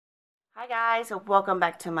Hi guys, welcome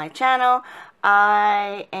back to my channel.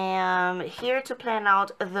 I am here to plan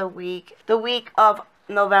out the week of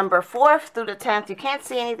November 4th through the 10th. You can't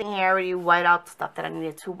see anything here. I already white out stuff that I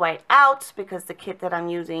needed to white out because the kit that I'm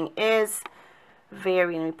using is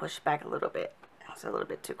very, let me push back a little bit. It's a little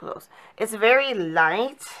bit too close. It's very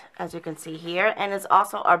light, as you can see here, and it's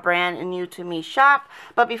also a brand new to me shop.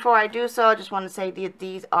 But before I do so, I just want to say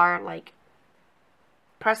these are like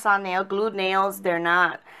press-on nail, glued nails. They're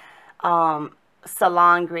not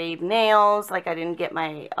salon grade nails. Like, I didn't get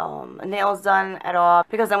my nails done at all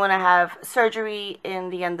because I'm going to have surgery in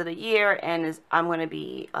the end of the year, and I'm going to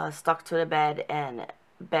be stuck to the bed and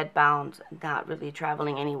bed bound, not really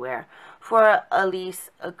traveling anywhere for at least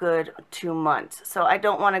a good 2 months. So I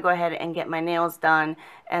don't want to go ahead and get my nails done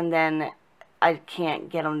and then I can't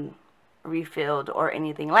get them refilled or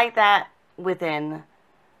anything like that within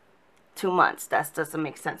 2 months. That doesn't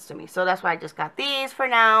make sense to me. So that's why I just got these for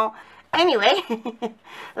now. Anyway,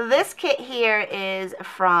 this kit here is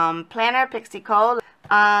from Planner Pixic. On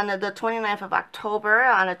the 29th of October,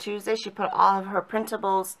 on a Tuesday, she put all of her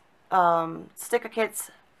printables sticker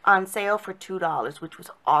kits on sale for $2, which was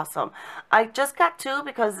awesome. I just got two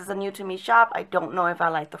because it's a new to me shop. I don't know if I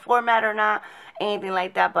like the format or not, anything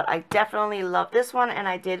like that, but I definitely love this one, and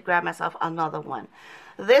I did grab myself another one.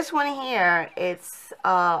 This one here, it's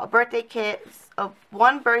a birthday kit,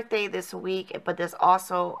 one birthday this week, but there's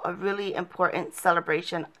also a really important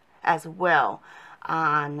celebration as well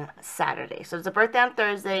on Saturday. So it's a birthday on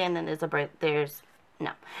Thursday, and then it's a birthday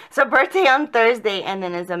on Thursday, and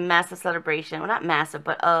then there's a massive celebration. Well, not massive,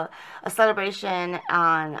 but a celebration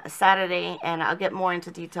on Saturday, and I'll get more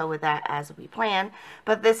into detail with that as we plan.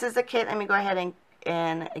 But this is a kit. Let me go ahead and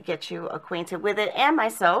get you acquainted with it and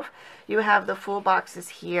myself. You have the full boxes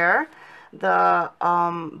here, the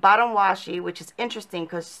bottom washi, which is interesting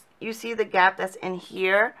because you see the gap that's in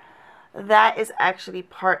here. That is actually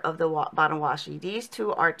part of the bottom washi. These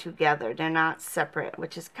two are together, they're not separate,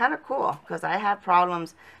 which is kind of cool because I have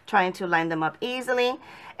problems trying to line them up easily.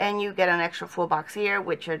 And you get an extra full box here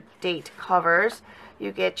with your date covers.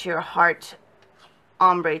 You get your heart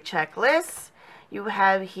ombre checklist. You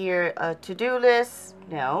have here a to-do list,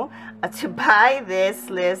 a to buy this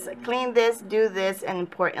list, clean this, do this, and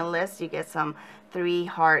important list. You get some 3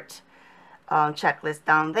 heart checklist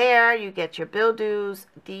down there. You get your bill dues.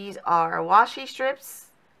 These are washi strips,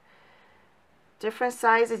 different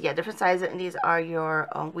sizes. Yeah, different sizes, and these are your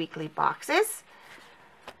weekly boxes.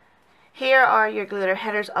 Here are your glitter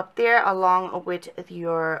headers up there, along with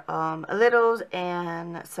your littles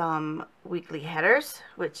and some weekly headers,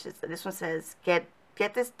 which is, this one says get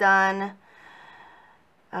this done,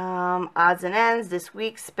 odds and ends, this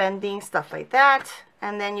week, spending, stuff like that.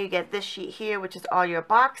 And then you get this sheet here, which is all your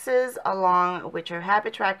boxes, along with your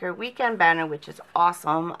habit tracker weekend banner, which is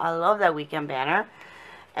awesome. I love that weekend banner.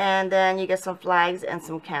 And then you get some flags and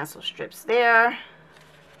some cancel strips there.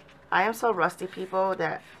 I am so rusty, people,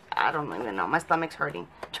 that I don't even know. My stomach's hurting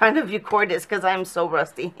trying to record this because I'm so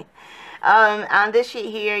rusty. On this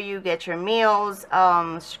sheet here, you get your meals,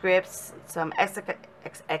 scripts, some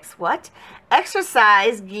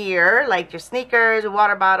exercise gear, like your sneakers,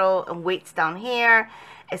 water bottle, and weights down here.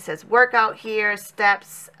 It says workout here,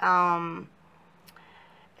 steps, and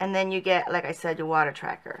then you get, like I said, your water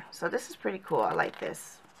tracker. So this is pretty cool. I like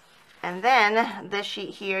this. And then this sheet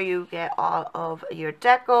here, you get all of your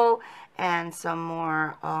deco and some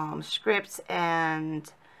more scripts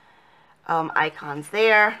and icons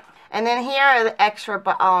there. And then here are the extra,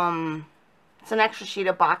 it's an extra sheet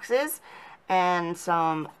of boxes and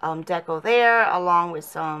some deco there, along with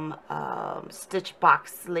some stitch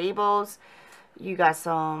box labels. You got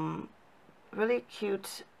some really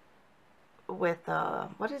cute with,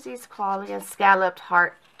 what is these called again? Scalloped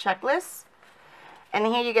heart checklists. And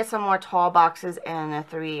here you get some more tall boxes and a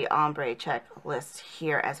 3 ombre checklist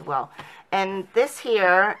here as well. And this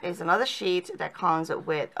here is another sheet that comes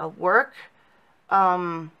with a work,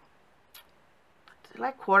 like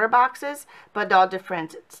quarter boxes, but all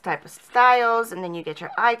different type of styles. And then you get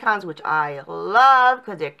your icons, which I love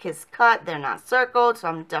because they're kiss cut, they're not circled, so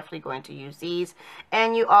I'm definitely going to use these.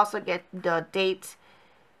 And you also get the date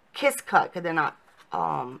kiss cut because they're not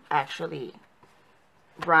actually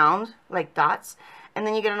round like dots. And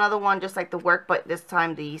then you get another one just like the work, but this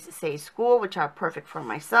time these say school, which are perfect for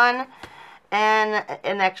my son. And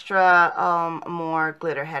an extra more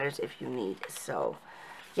glitter headers if you need. So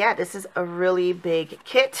yeah, this is a really big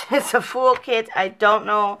kit. It's a full kit. I don't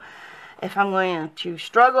know if I'm going to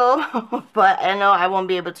struggle, but I know I won't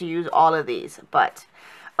be able to use all of these. But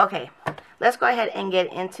okay, let's go ahead and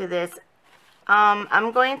get into this.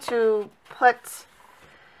 I'm going to put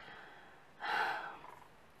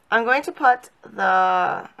I'm going to put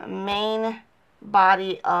the main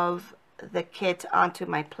body of the kit onto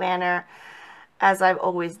my planner, as I've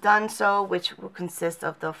always done so, which will consist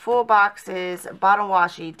of the full boxes, bottom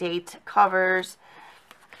washi, date covers,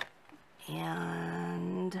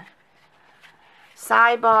 and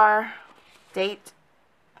sidebar, date,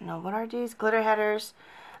 no, what are these? Glitter headers.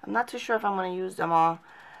 I'm not too sure if I'm going to use them all.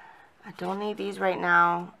 I don't need these right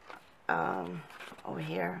now. Over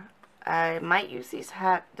here, I might use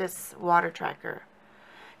this water tracker,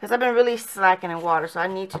 because I've been really slacking in water, so I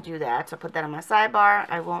need to do that. So put that on my sidebar.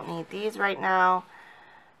 I won't need these right now.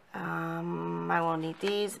 I won't need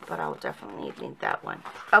these, but I will definitely need that one.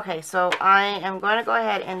 Okay, so I am going to go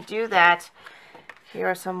ahead and do that. Here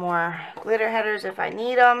are some more glitter headers if I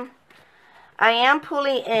need them. I am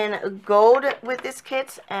pulling in gold with this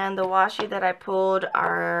kit, and the washi that I pulled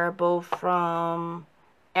are both from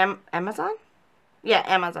Amazon? Yeah,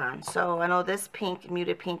 Amazon. So I know this pink,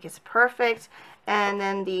 muted pink, is perfect. And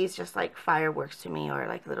then these just like fireworks to me, or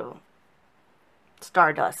like little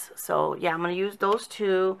stardust. So yeah, I'm going to use those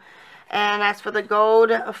two. And as for the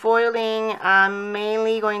gold foiling, I'm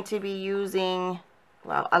mainly going to be using,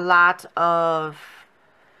 well, a lot of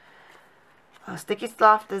Sticky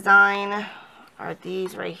Sloth Design. Are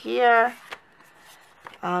these right here.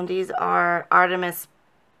 These are Artemis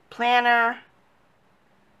Planners.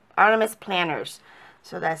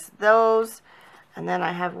 So that's those. And then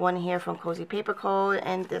I have one here from Cozy Paper Co.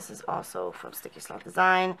 And this is also from Sticky Sloth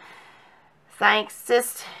Design. Thanks,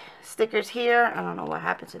 sis. Stickers here. I don't know what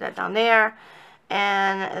happened to that down there.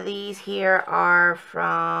 And these here are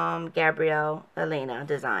from Gabrielle Elena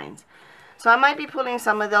Designs. So I might be pulling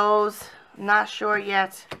some of those. Not sure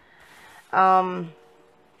yet. I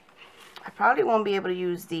probably won't be able to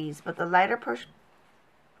use these, but the lighter portion,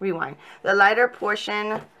 the lighter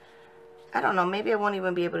portion, I don't know, maybe I won't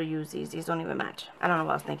even be able to use these. These don't even match. I don't know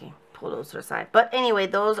what I was thinking. Pull those to the side. But anyway,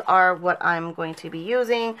 those are what I'm going to be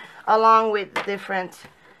using, along with different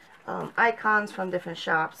icons from different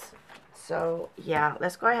shops. So yeah,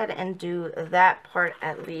 let's go ahead and do that part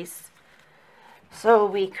at least, so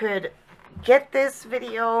we could get this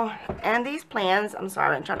video and these plans, I'm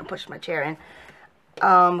sorry, I'm trying to push my chair in,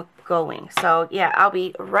 going. So yeah, I'll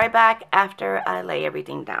be right back after I lay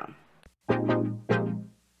everything down.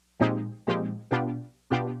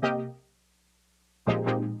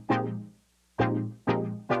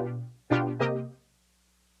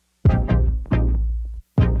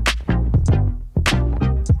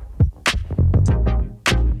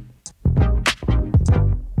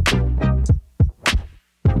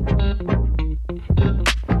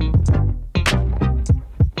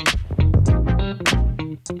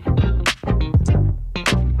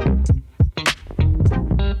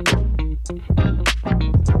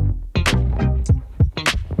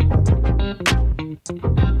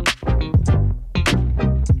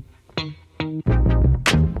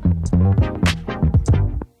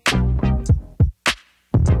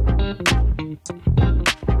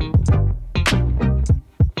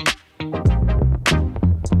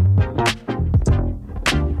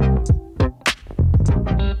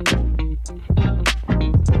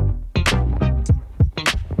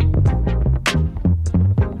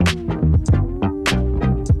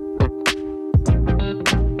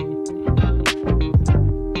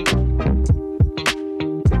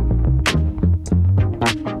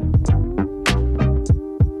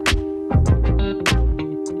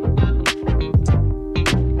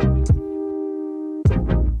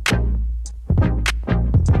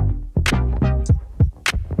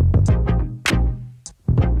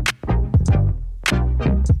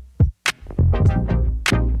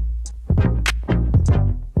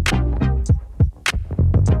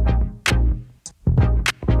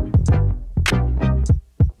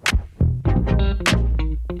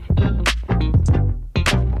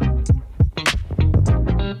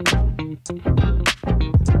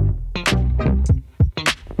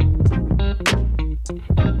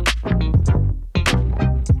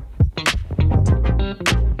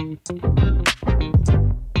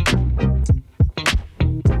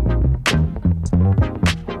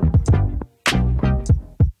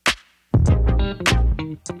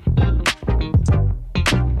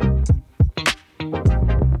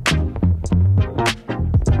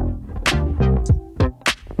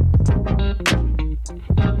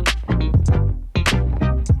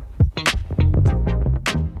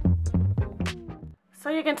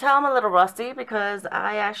 You can tell I'm a little rusty because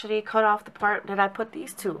I actually cut off the part that I put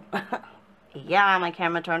these to. Yeah, my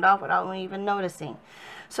camera turned off without me even noticing.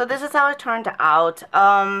 So this is how it turned out.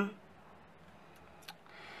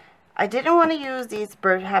 I didn't want to use these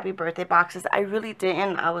happy birthday boxes. I really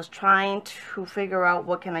didn't. I was trying to figure out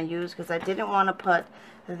what can I use because I didn't want to put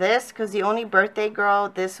this because the only birthday girl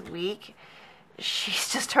this week,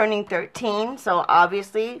 she's just turning 13. So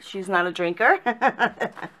obviously she's not a drinker.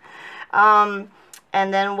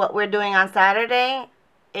 And then what we're doing on Saturday,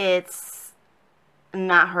 it's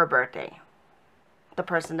not her birthday. The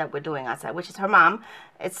person that we're doing on Saturday, which is her mom,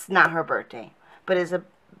 it's not her birthday. But it's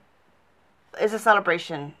a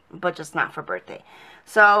celebration, but just not for birthday.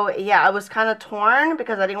 So yeah, I was kind of torn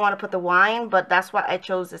because I didn't want to put the wine, but that's why I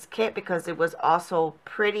chose this kit, because it was also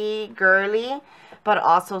pretty girly, but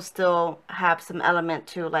also still have some element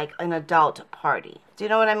to like an adult party. Do you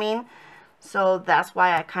know what I mean? So that's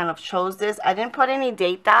why I kind of chose this. I didn't put any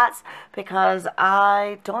date dots because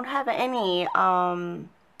I don't have any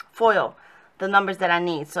foil, the numbers that I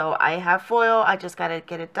need. So I have foil, I just gotta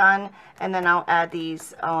get it done, and then I'll add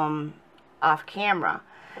these off camera.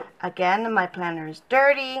 Again, my planner is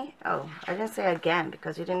dirty. Oh, I didn't say again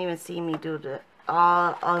because you didn't even see me do the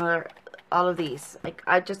all of these. Like,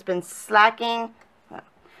 I've just been slacking.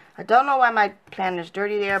 I don't know why my planner is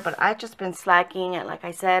dirty there, but I've just been slacking. And like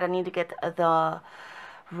I said, I need to get the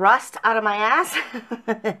rust out of my ass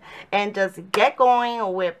and just get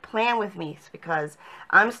going with Plan With Me, because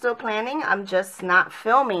I'm still planning. I'm just not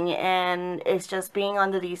filming, and it's just being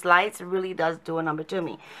under these lights really does do a number to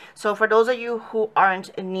me. So for those of you who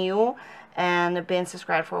aren't new and have been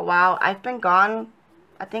subscribed for a while, I've been gone,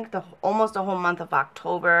 I think almost the whole month of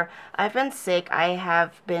October. I've been sick. I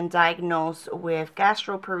have been diagnosed with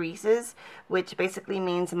gastroparesis, which basically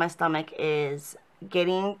means my stomach is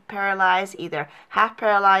getting paralyzed, either half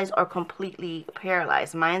paralyzed or completely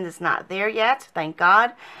paralyzed. Mine is not there yet, thank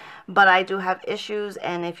God, but I do have issues.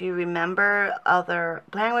 And if you remember other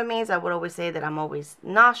Plan With Me's, I would always say that I'm always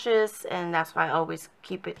nauseous, and that's why I always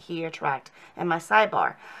keep it here tracked in my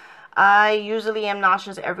sidebar. I usually am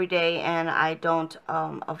nauseous every day, and I don't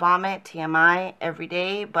vomit, TMI, every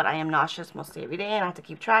day, but I am nauseous mostly every day, and I have to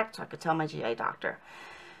keep track so I could tell my GI doctor.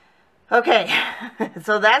 Okay,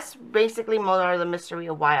 so that's basically more of the mystery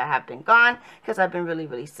of why I have been gone, because I've been really,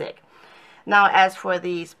 really sick. Now, as for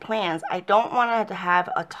these plans, I don't want to have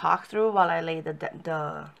a talk through while I lay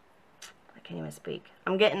I can't even speak.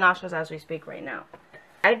 I'm getting nauseous as we speak right now.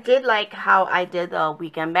 I did like how I did the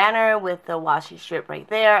weekend banner with the washi strip right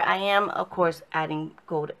there. I am, of course, adding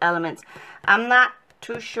gold elements. I'm not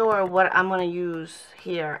too sure what I'm going to use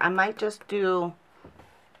here. I might just do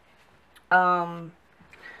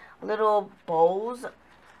little bows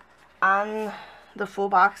on the full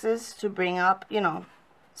boxes to bring up, you know,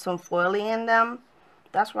 some foiling in them.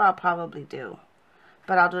 That's what I'll probably do,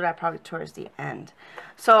 but I'll do that probably towards the end.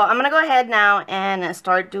 So I'm gonna go ahead now and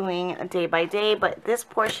start doing day by day, but this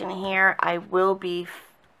portion here I will be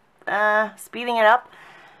speeding it up.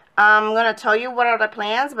 I'm gonna tell you what are the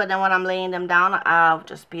plans, but then when I'm laying them down, I'll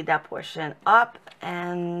just speed that portion up,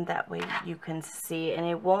 and that way you can see, and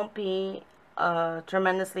it won't be a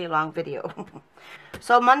tremendously long video.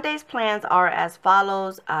 So Monday's plans are as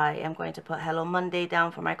follows. I am going to put Hello Monday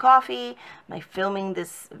down for my coffee, my filming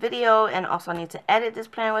this video, and also I need to edit this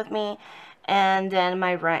Plan With Me, and then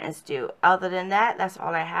my rent is due. Other than that, that's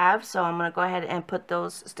all I have. So I'm going to go ahead and put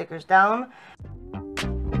those stickers down.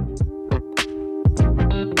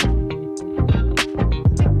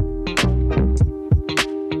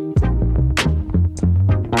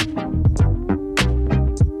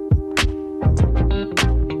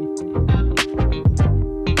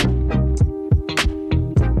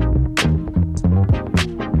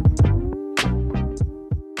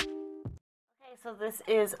 So this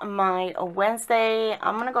is my Wednesday.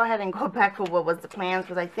 I'm going to go ahead and go back to what was the plans,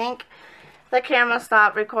 because I think the camera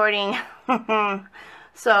stopped recording.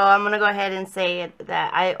 So I'm going to go ahead and say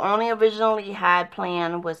that I only originally had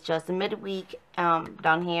planned was just midweek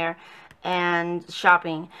down here and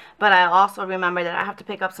shopping. But I also remember that I have to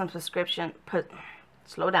pick up some prescription.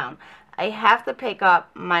 Slow down. I have to pick up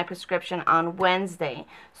my prescription on Wednesday.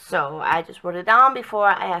 So I just wrote it down before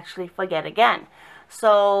I actually forget again.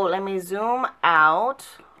 So let me zoom out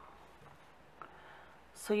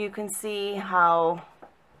so you can see how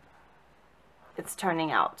it's turning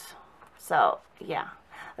out. So yeah,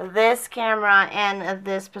 this camera and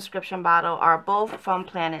this prescription bottle are both from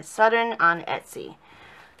Planet Southern on Etsy.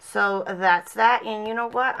 So that's that. And you know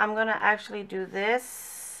what? I'm going to actually do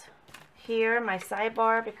this here, my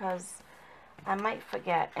sidebar, because I might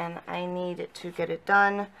forget and I need to get it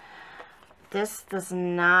done. This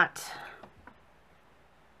doesn't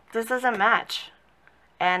match,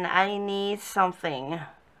 and I need something.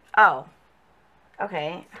 Oh,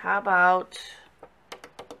 okay, how about,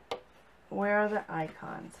 where are the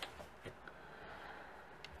icons?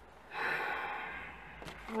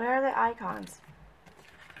 Where are the icons?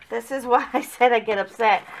 This is why I said I get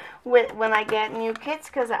upset with when I get new kits,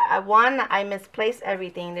 because I misplace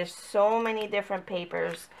everything. There's so many different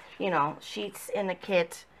papers, you know, sheets in the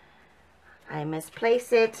kit. I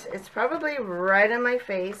misplace it. It's probably right in my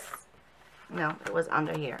face. No, it was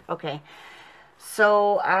under here. Okay.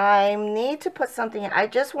 So I need to put something. I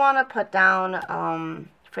just want to put down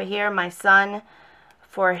for here my son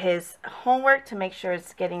for his homework to make sure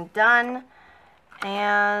it's getting done.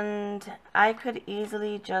 And I could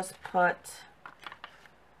easily just put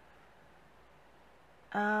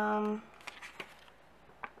I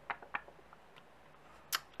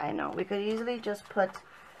know we could easily just put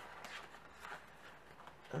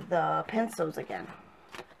the pencils again.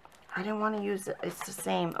 I didn't want to use it. It's the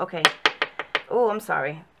same. Okay. Oh, I'm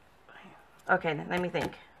sorry. Okay, let me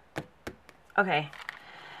think. Okay.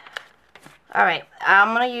 All right.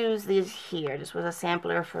 I'm going to use these here. This was a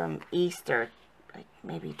sampler from Easter, like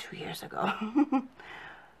maybe 2 years ago.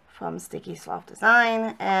 From Sticky Soft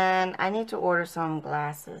Design. And I need to order some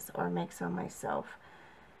glasses or make some myself.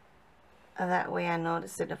 That way I know it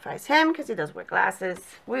signifies him because he does wear glasses.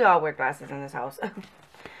 We all wear glasses in this house.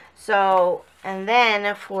 So, and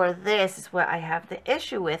then for this is what I have the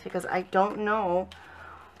issue with, because I don't know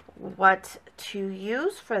what to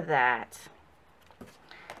use for that.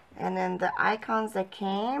 And then the icons that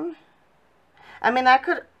came, I mean, I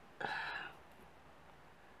could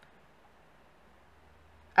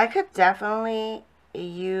definitely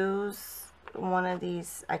use one of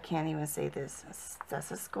these. I can't even say this.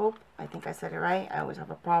 Stethoscope. I think I said it right. I always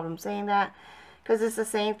have a problem saying that because it's the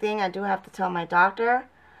same thing. I do have to tell my doctor.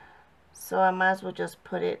 So I might as well just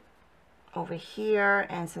put it over here.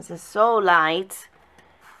 And since it's so light,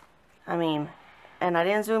 I mean, and I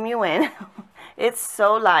didn't zoom you in. It's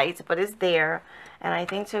so light, but it's there. And I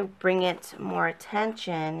think to bring it more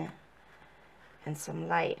attention and some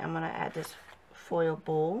light, I'm going to add this foil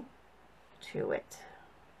bowl to it.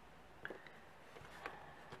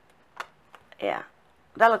 Yeah,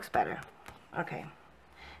 that looks better. Okay.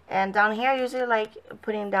 And down here, I usually like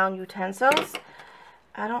putting down utensils.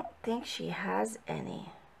 I don't think she has any.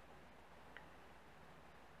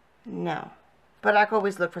 No. But I can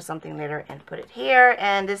always look for something later and put it here.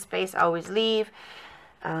 And this space I always leave,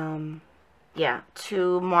 yeah,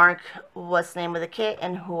 to mark what's the name of the kit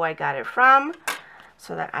and who I got it from,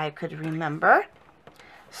 so that I could remember.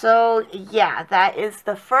 So, yeah, that is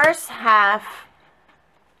the first half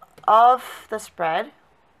of the spread.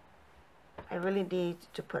 I really need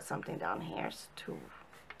to put something down here. It's too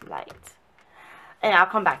light. And I'll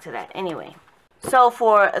come back to that anyway. So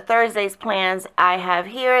for Thursday's plans, I have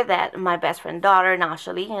here that my best friend daughter,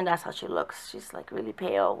 Nashali, and that's how she looks. She's like really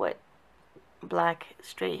pale with black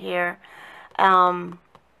straight hair. It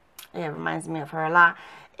reminds me of her a lot.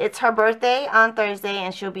 It's her birthday on Thursday,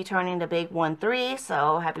 and she'll be turning the big 13.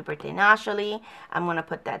 So happy birthday, Nashali. I'm going to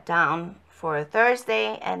put that down for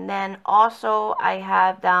Thursday. And then also I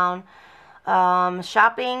have down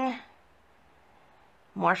shopping.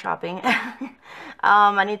 More shopping.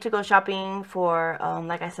 I need to go shopping for,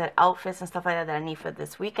 like I said, outfits and stuff like that I need for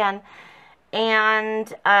this weekend.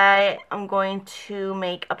 And I am going to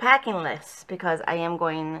make a packing list because I am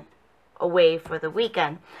going away for the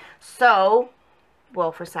weekend. So,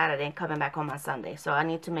 well, for Saturday and coming back home on Sunday. So I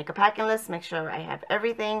need to make a packing list, make sure I have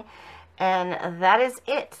everything. And that is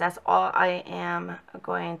it. That's all I am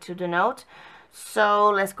going to denote. So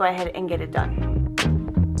let's go ahead and get it done.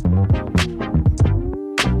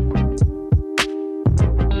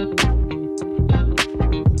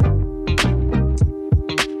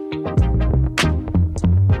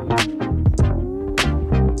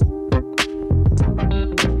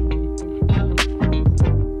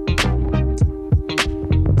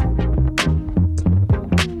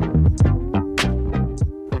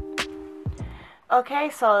 Okay,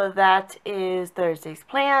 so that is Thursday's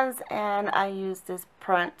plans, and I use this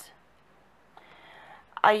print.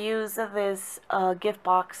 I use this gift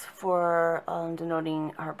box for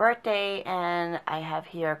denoting her birthday, and I have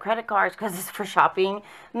here credit cards because it's for shopping.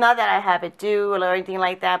 Not that I have it due or anything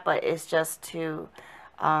like that, but it's just to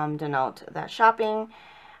denote that shopping.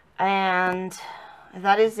 And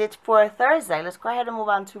that is it for Thursday. Let's go ahead and move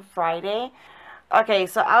on to Friday. Okay,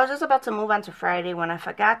 so I was just about to move on to Friday when I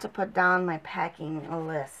forgot to put down my packing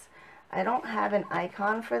list. I don't have an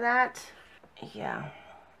icon for that. Yeah.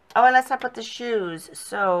 Oh, unless I put the shoes.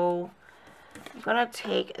 So I'm going to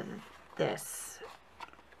take this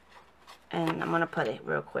and I'm going to put it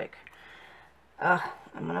real quick.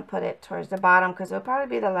 I'm going to put it towards the bottom because it'll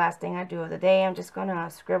probably be the last thing I do of the day. I'm just going to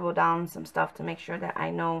scribble down some stuff to make sure that I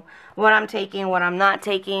know what I'm taking, what I'm not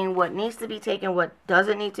taking, what needs to be taken, what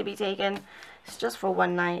doesn't need to be taken. It's just for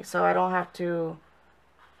one night, so I don't have to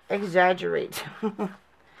exaggerate.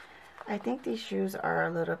 I think these shoes are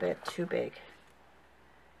a little bit too big.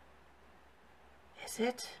 Is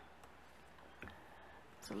it?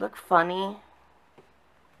 Does it look funny?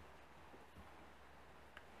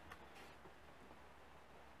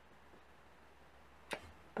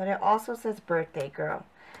 But it also says birthday girl.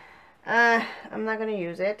 I'm not going to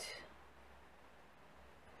use it.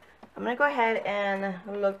 I'm going to go ahead and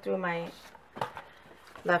look through my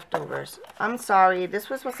leftovers. I'm sorry. This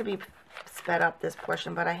was supposed to be sped up, this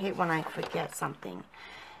portion, but I hate when I forget something.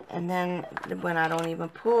 And then when I don't even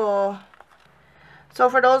pull. So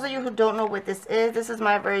for those of you who don't know what this is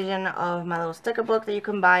my version of my little sticker book that you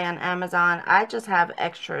can buy on Amazon. I just have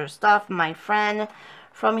extra stuff. My friend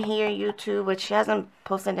from here, YouTube, which she hasn't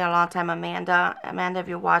posted in a long time, Amanda, if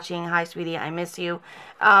you're watching, hi sweetie, I miss you.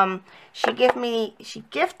 She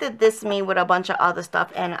gifted this me with a bunch of other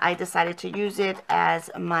stuff, and I decided to use it as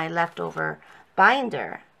my leftover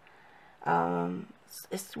binder.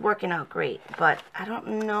 It's working out great, but I don't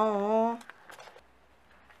know.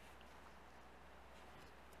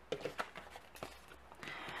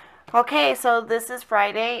 Okay, so this is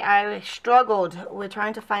Friday. I struggled with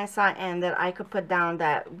trying to find something that I could put down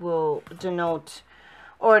that will denote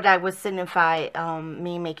or that would signify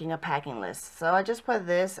me making a packing list. So I just put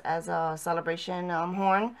this as a celebration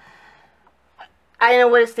horn. I know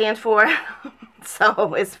what it stands for,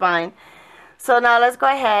 so it's fine. So now let's go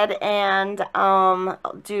ahead and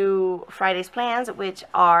do Friday's plans, which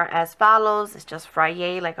are as follows. It's just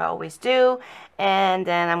Friday, like I always do. And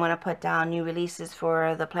then I'm going to put down new releases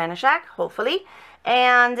for the Planner Shack, hopefully.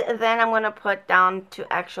 And then I'm going to put down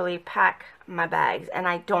to actually pack my bags. And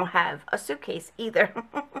I don't have a suitcase either.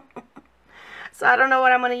 So I don't know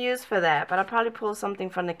what I'm going to use for that. But I'll probably pull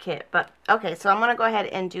something from the kit. But okay, so I'm going to go ahead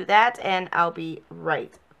and do that. And I'll be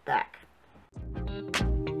right back.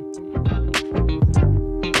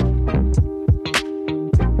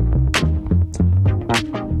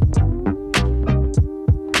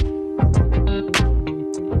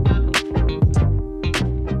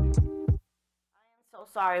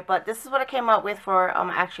 Sorry, but this is what I came up with for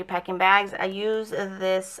actually packing bags. I use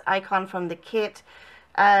this icon from the kit.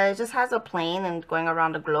 It just has a plane and going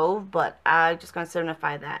around the globe, but I'm just going to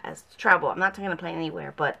signify that as travel. I'm not taking a plane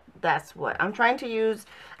anywhere, but that's what I'm trying to use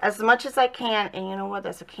as much as I can. And you know what?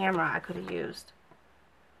 That's a camera I could have used.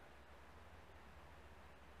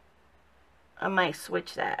 I might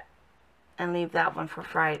switch that and leave that one for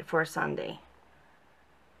Friday, for Sunday.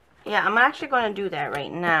 Yeah, I'm actually going to do that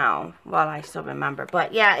right now while I still remember.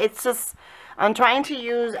 But yeah, it's just, I'm trying to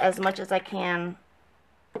use as much as I can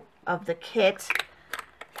of the kit.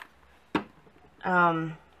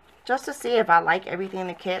 Just to see if I like everything in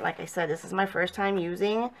the kit. Like I said, this is my first time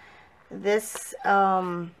using this,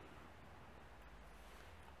 not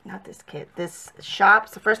this kit, this shop.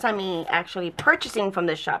 It's the first time me actually purchasing from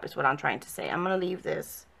this shop is what I'm trying to say. I'm going to leave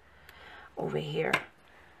this over here.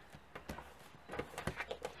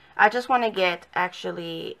 I just want to get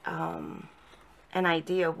actually an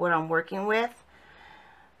idea of what I'm working with.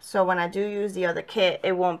 So when I do use the other kit,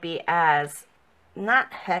 it won't be as,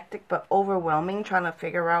 not hectic, but overwhelming trying to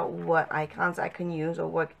figure out what icons I can use or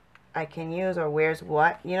what I can use or where's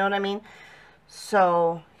what. You know what I mean?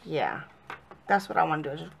 So yeah, that's what I want to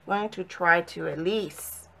do. I'm just going to try to at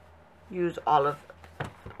least use all of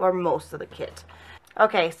or most of the kit.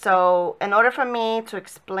 Okay, so in order for me to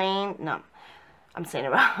explain, no. I'm saying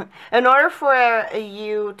it wrong. In order for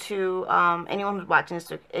you to, anyone who's watching this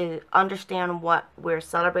to understand what we're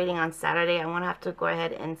celebrating on Saturday, I want to have to go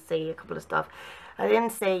ahead and say a couple of stuff I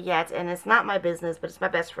didn't say yet, and it's not my business, but it's my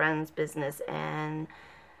best friend's business, and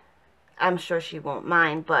I'm sure she won't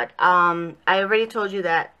mind. But I already told you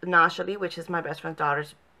that Nashali, which is my best friend's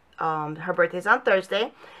daughter's, her birthday's on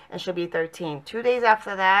Thursday, and she'll be 13. 2 days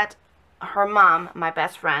after that, her mom, my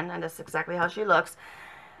best friend, and that's exactly how she looks,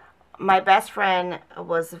 my best friend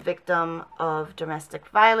was a victim of domestic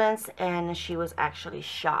violence, and she was actually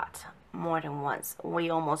shot more than once. We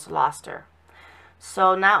almost lost her.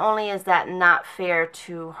 So not only is that not fair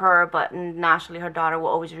to her, but naturally her daughter will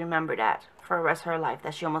always remember that for the rest of her life,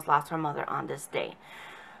 that she almost lost her mother on this day.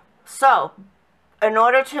 So in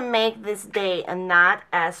order to make this day not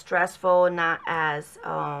as stressful, not as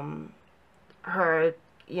her,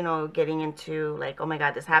 you know, getting into like, oh my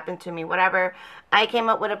God, this happened to me, whatever. I came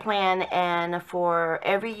up with a plan, and for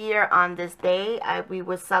every year on this day, we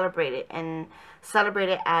would celebrate it, and celebrate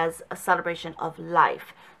it as a celebration of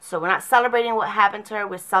life. So we're not celebrating what happened to her,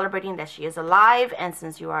 we're celebrating that she is alive, and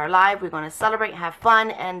since you are alive, we're going to celebrate, have fun,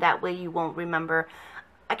 and that way you won't remember.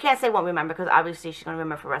 I can't say won't remember, because obviously she's going to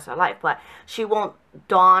remember for the rest of her life, but she won't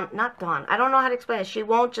not dawn, I don't know how to explain it. She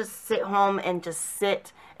won't just sit home and just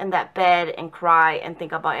sit in that bed and cry and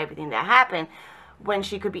think about everything that happened. When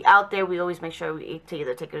she could be out there, we always make sure we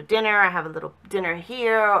either take her to dinner or have a little dinner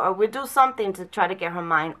here, or we do something to try to get her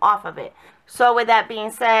mind off of it. So with that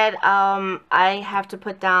being said, I have to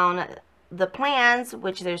put down the plans,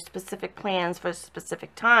 which there's specific plans for a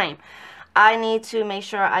specific time. I need to make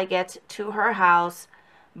sure I get to her house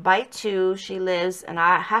by 2. She lives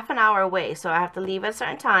half an hour away, so I have to leave at a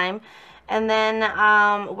certain time, and then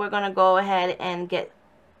we're gonna go ahead and get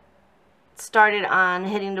started on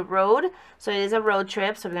hitting the road. So it is a road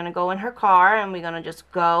trip, so we're gonna go in her car and we're gonna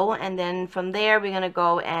just go, and then from there we're gonna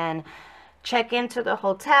go and check into the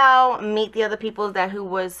hotel, meet the other people who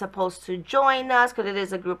was supposed to join us, because it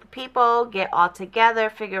is a group of people, get all together,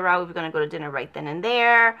 figure out if we're gonna go to dinner right then and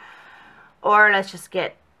there, or let's just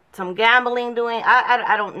get some gambling doing.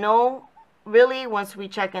 I don't know really, once we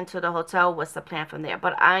check into the hotel, what's the plan from there.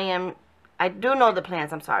 But I do know the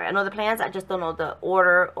plans. I'm sorry, I know the plans, I just don't know the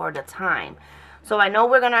order or the time. So I know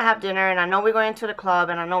we're gonna have dinner, and I know we're going to the club,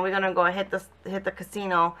 and I know we're gonna go hit the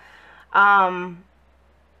casino.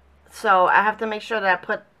 So I have to make sure that I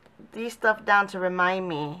put these stuff down to remind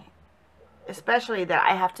me, especially that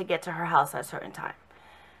I have to get to her house at a certain time.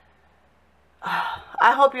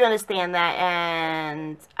 I hope you understand that,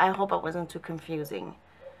 and I hope I wasn't too confusing.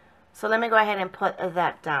 So let me go ahead and put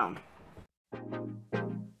that down.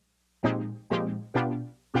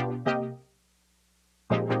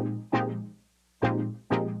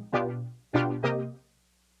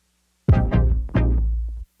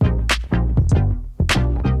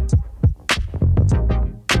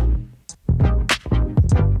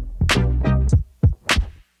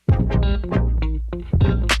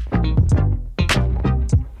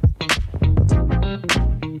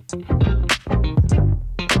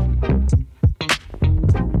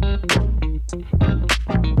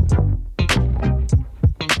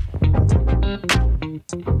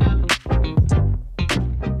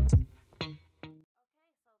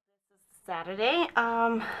 Saturday.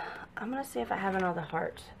 I'm gonna see if I have another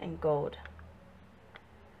heart in gold.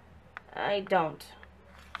 I don't.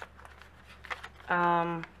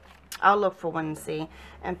 I'll look for one and see,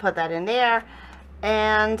 and put that in there.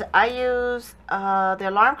 And I use the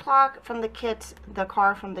alarm clock from the kit, the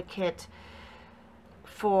car from the kit.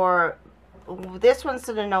 For this one's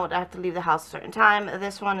to denote I have to leave the house a certain time.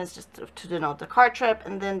 This one is just to denote the car trip,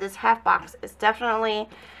 and then this half box is definitely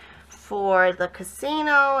for the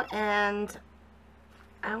casino. And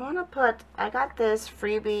I want to put, I got this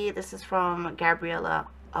freebie. This is from Gabriella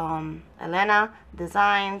Elena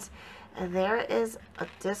Designs. And there is a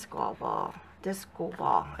disco ball,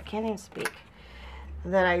 I can't even speak,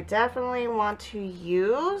 that I definitely want to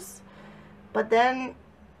use. But then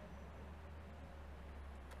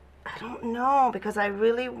I don't know, because I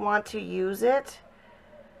really want to use it,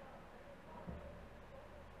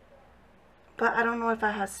 but I don't know if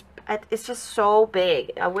I have, it's just so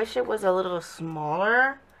big. I wish it was a little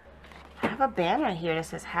smaller. I have a banner here that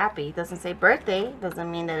says happy. It doesn't say birthday.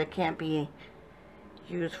 Doesn't mean that it can't be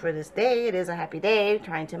used for this day. It is a happy day,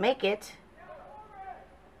 trying to make it.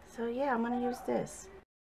 So yeah, I'm gonna use this.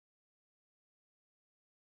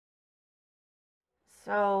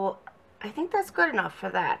 So I think that's good enough for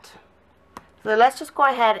that. So let's just go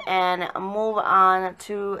ahead and move on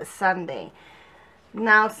to Sunday.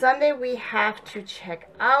 Now Sunday we have to check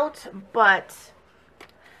out, but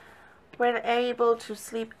we're able to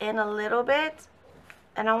sleep in a little bit,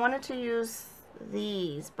 and I wanted to use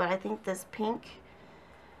these, but I think this pink,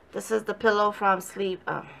 this is the pillow from Sleep.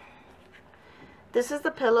 This is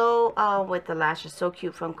the pillow with the lashes, so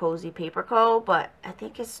cute, from Cozy Paper Co., but I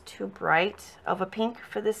think it's too bright of a pink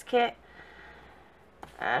for this kit.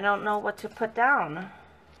 I don't know what to put down.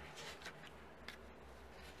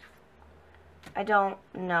 I don't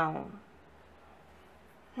know.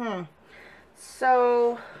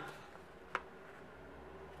 So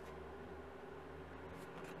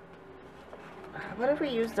what if we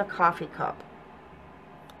use the coffee cup?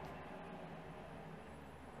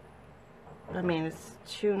 I mean, it's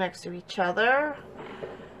two next to each other.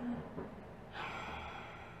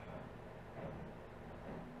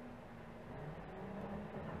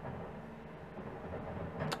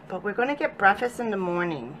 But we're going to get breakfast in the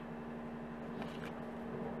morning.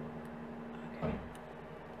 Okay.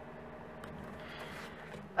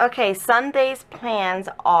 Okay, Sunday's plans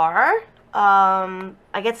are,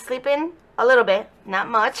 I get to sleep in a little bit, not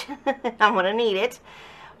much. I'm gonna need it.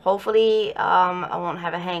 Hopefully, I won't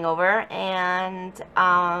have a hangover, and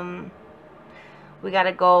we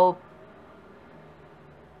gotta go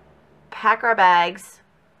pack our bags,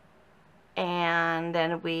 and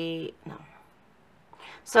then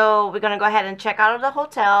so we're gonna go ahead and check out of the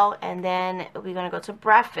hotel, and then we're gonna go to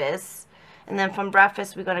breakfast, and then from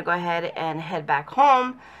breakfast we're gonna go ahead and head back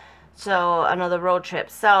home. So another road trip.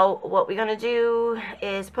 So what we're gonna do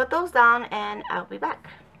is put those down, and I'll be back.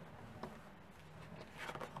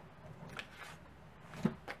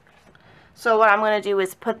 So what I'm gonna do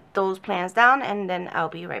is put those plans down, and then I'll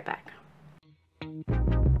be right back.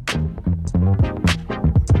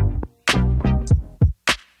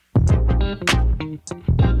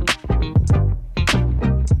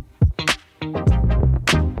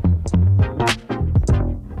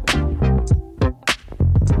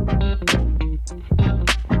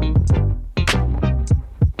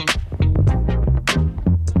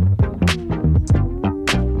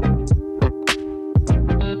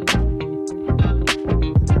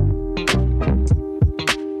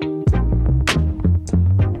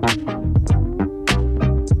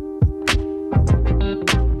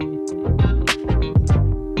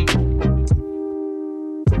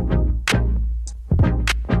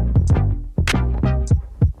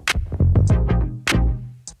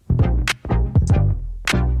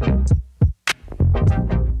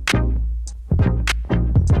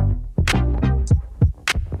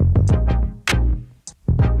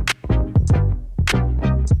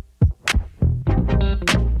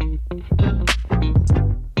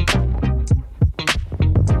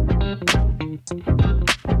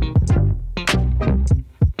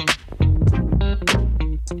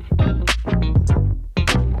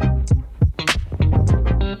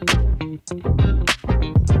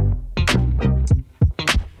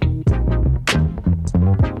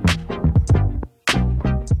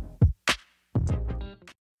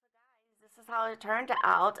 How it turned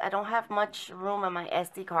out. I don't have much room on my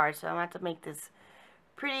SD card, so I'm going to have to make this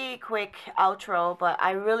pretty quick outro, but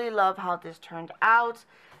I really love how this turned out,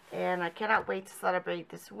 and I cannot wait to celebrate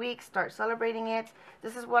this week, start celebrating it.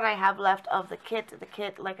 This is what I have left of the kit. The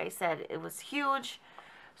kit, like I said, it was huge,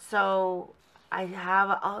 so I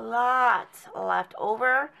have a lot left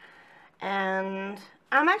over, and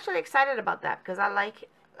I'm actually excited about that because I like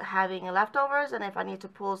having leftovers, and if I need to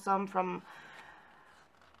pull some from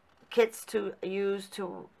kits to use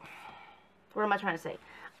to, what am I trying to say?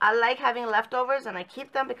 I like having leftovers, and I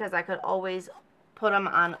keep them because I could always put them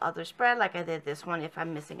on other spread like I did this one if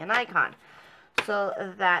I'm missing an icon. So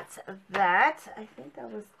that's that. I think that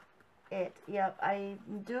was it. Yep, I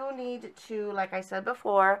do need to, like I said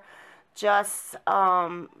before, just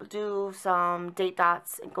do some date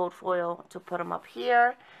dots in gold foil to put them up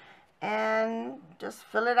here, and just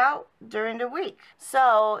fill it out during the week.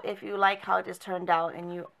 So if you like how this turned out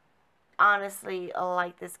and you honestly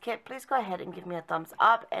like this kit, please go ahead and give me a thumbs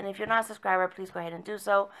up, and if you're not a subscriber, please go ahead and do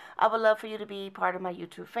so. I would love for you to be part of my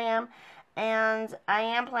YouTube fam, and I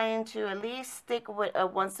am planning to at least stick with a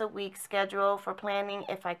once a week schedule for planning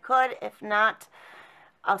if I could. If not,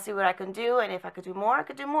 I'll see what I can do, and if I could do more, I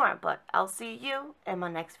could do more, but I'll see you in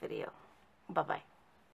my next video. Bye bye.